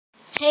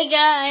Hey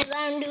guys,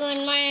 I'm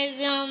doing my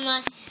review on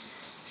my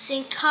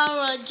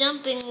cara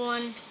jumping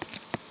one.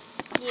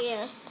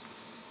 Yeah,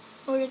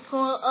 really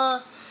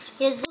cool.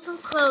 He has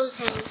different clothes.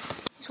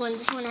 This one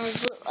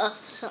has blue.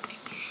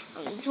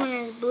 This one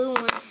has blue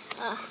one.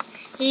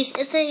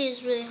 It said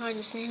he's really hard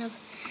to stand up.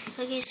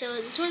 Okay, so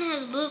this one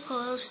has blue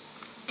clothes,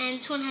 and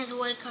this one has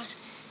white clothes.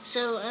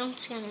 So I'm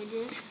just gonna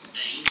do this.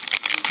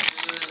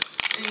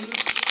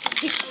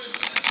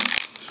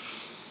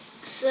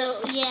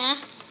 So yeah.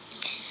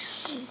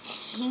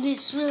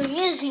 This really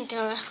is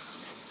cara.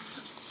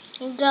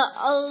 We got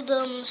all of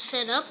them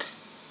set up.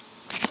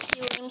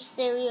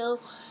 Stereo,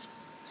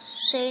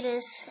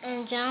 Shadis,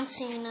 and John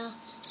Cena.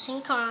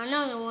 Sin Cara,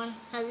 another one.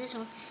 Has this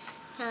one.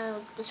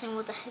 The same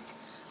with the heads.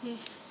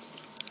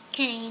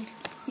 Kane.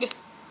 Yeah.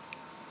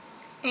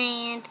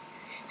 And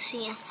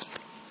Sia.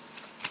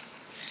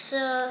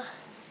 So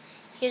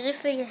here's a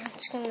figure. I'm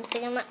just gonna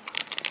take him out.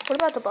 What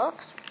about the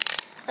box?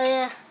 Oh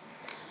yeah.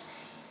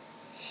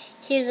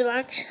 Here's the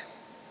box.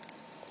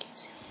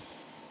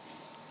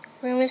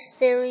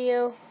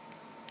 Mysterio,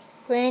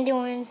 Randy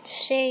Orton,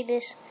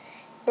 Shadis,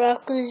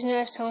 Brock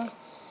Lesnar,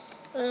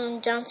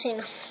 and John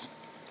Cena.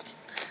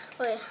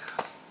 Oh yeah.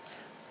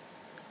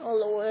 All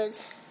the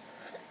words.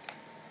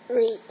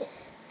 Read.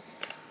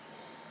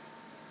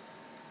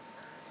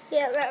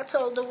 Yeah, that's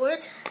all the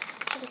words.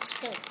 I'm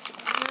just gonna take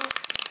them out.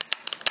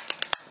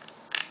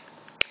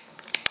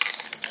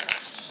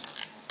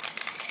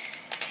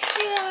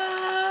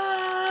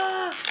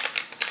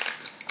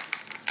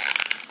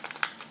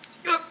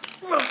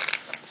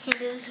 Can't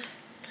do this. I'm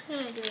just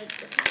gonna do it a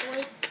different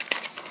way.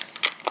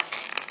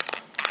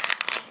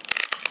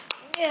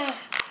 Yeah.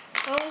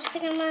 I'm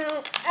taking them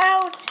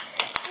out.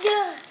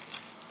 Yeah.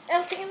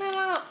 I'm taking them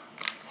out.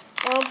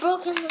 Oh,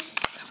 broken.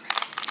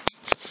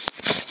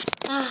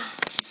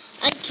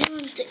 I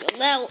can't take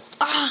them out.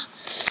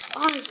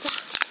 His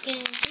back is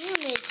getting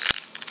damaged.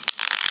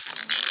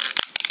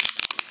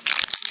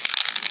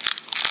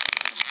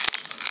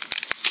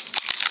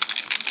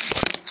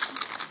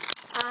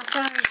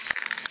 Sorry.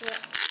 Yeah.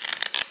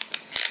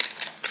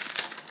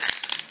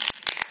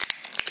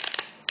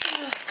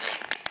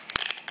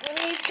 I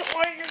need to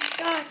order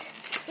that.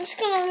 I'm just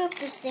gonna rip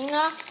this thing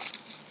off.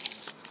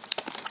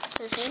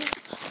 See?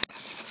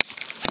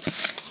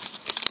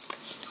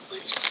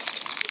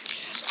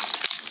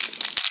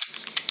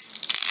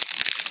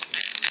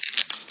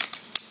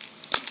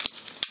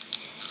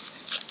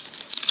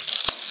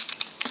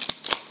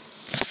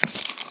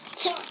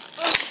 So,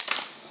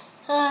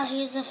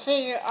 here's the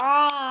figure.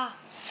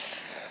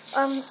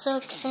 I'm so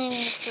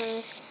excited for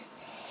this.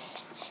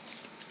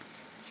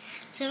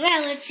 So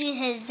now let's see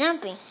his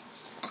jumping.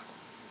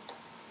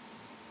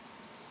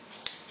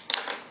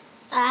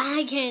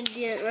 I can't do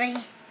it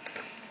right.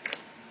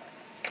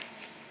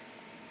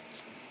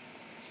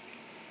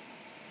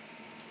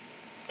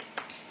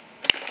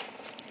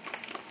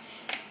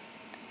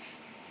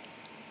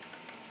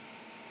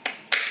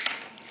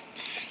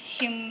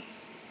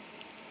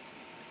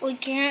 We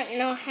can't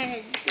know how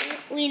to do it.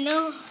 We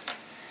know.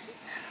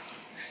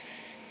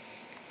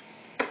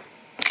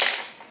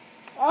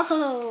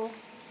 Oh,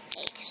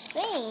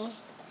 extreme.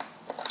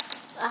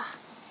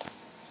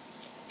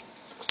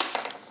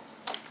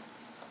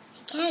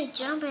 He can't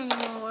jump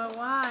anymore.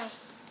 Why?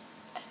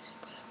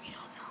 We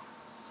don't know.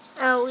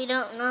 Oh, we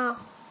don't know.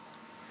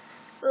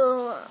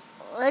 Well,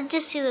 let's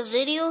just see the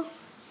video.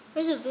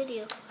 There's a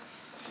video.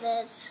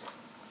 That's.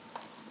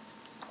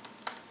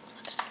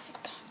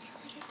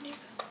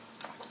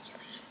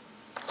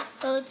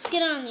 Well, let's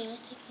get on the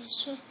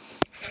articulation.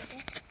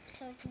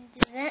 So I can do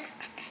that.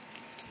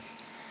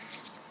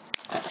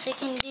 So I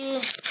can do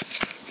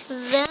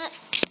that.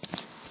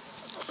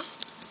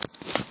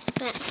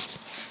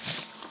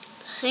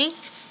 See?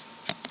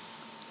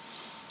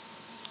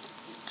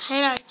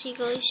 Head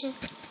articulation.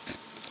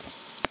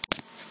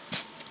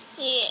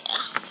 Yeah.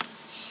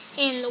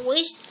 And the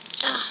waist.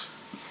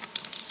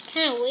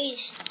 Kind of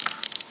waist.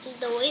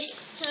 The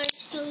waist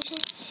articulation.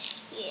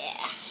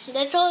 Yeah.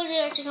 That's all the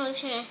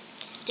articulation I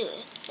do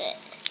it.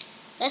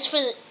 That's for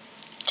the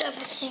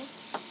jumping thing.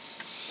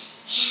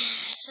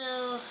 Yeah,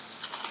 so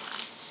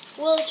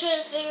we'll try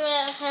to figure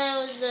out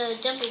how the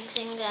jumping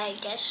thing, I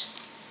guess.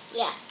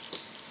 Yeah.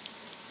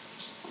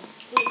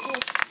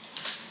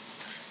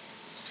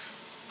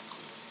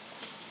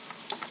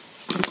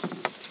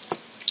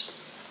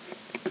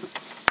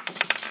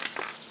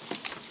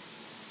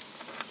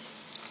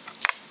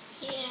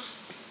 Yeah.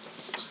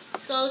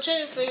 So I'll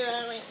try to figure it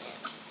out right now.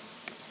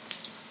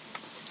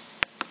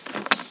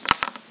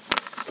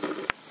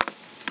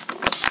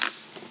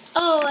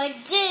 Oh, I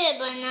did it,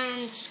 but not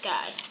in the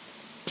sky.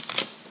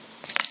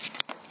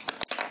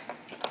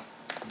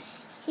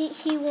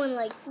 He went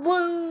like,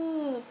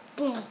 boom,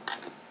 boom.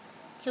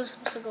 He was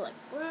supposed to go like,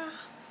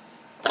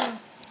 boom.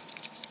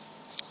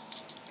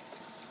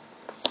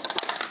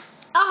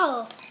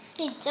 Oh,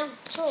 he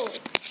jumped too.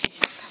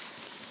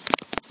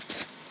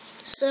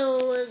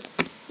 So,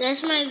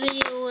 that's my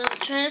video. We'll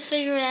try to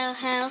figure out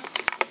how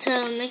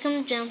to make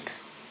him jump.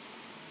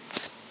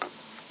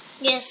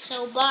 Yes,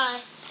 so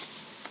bye.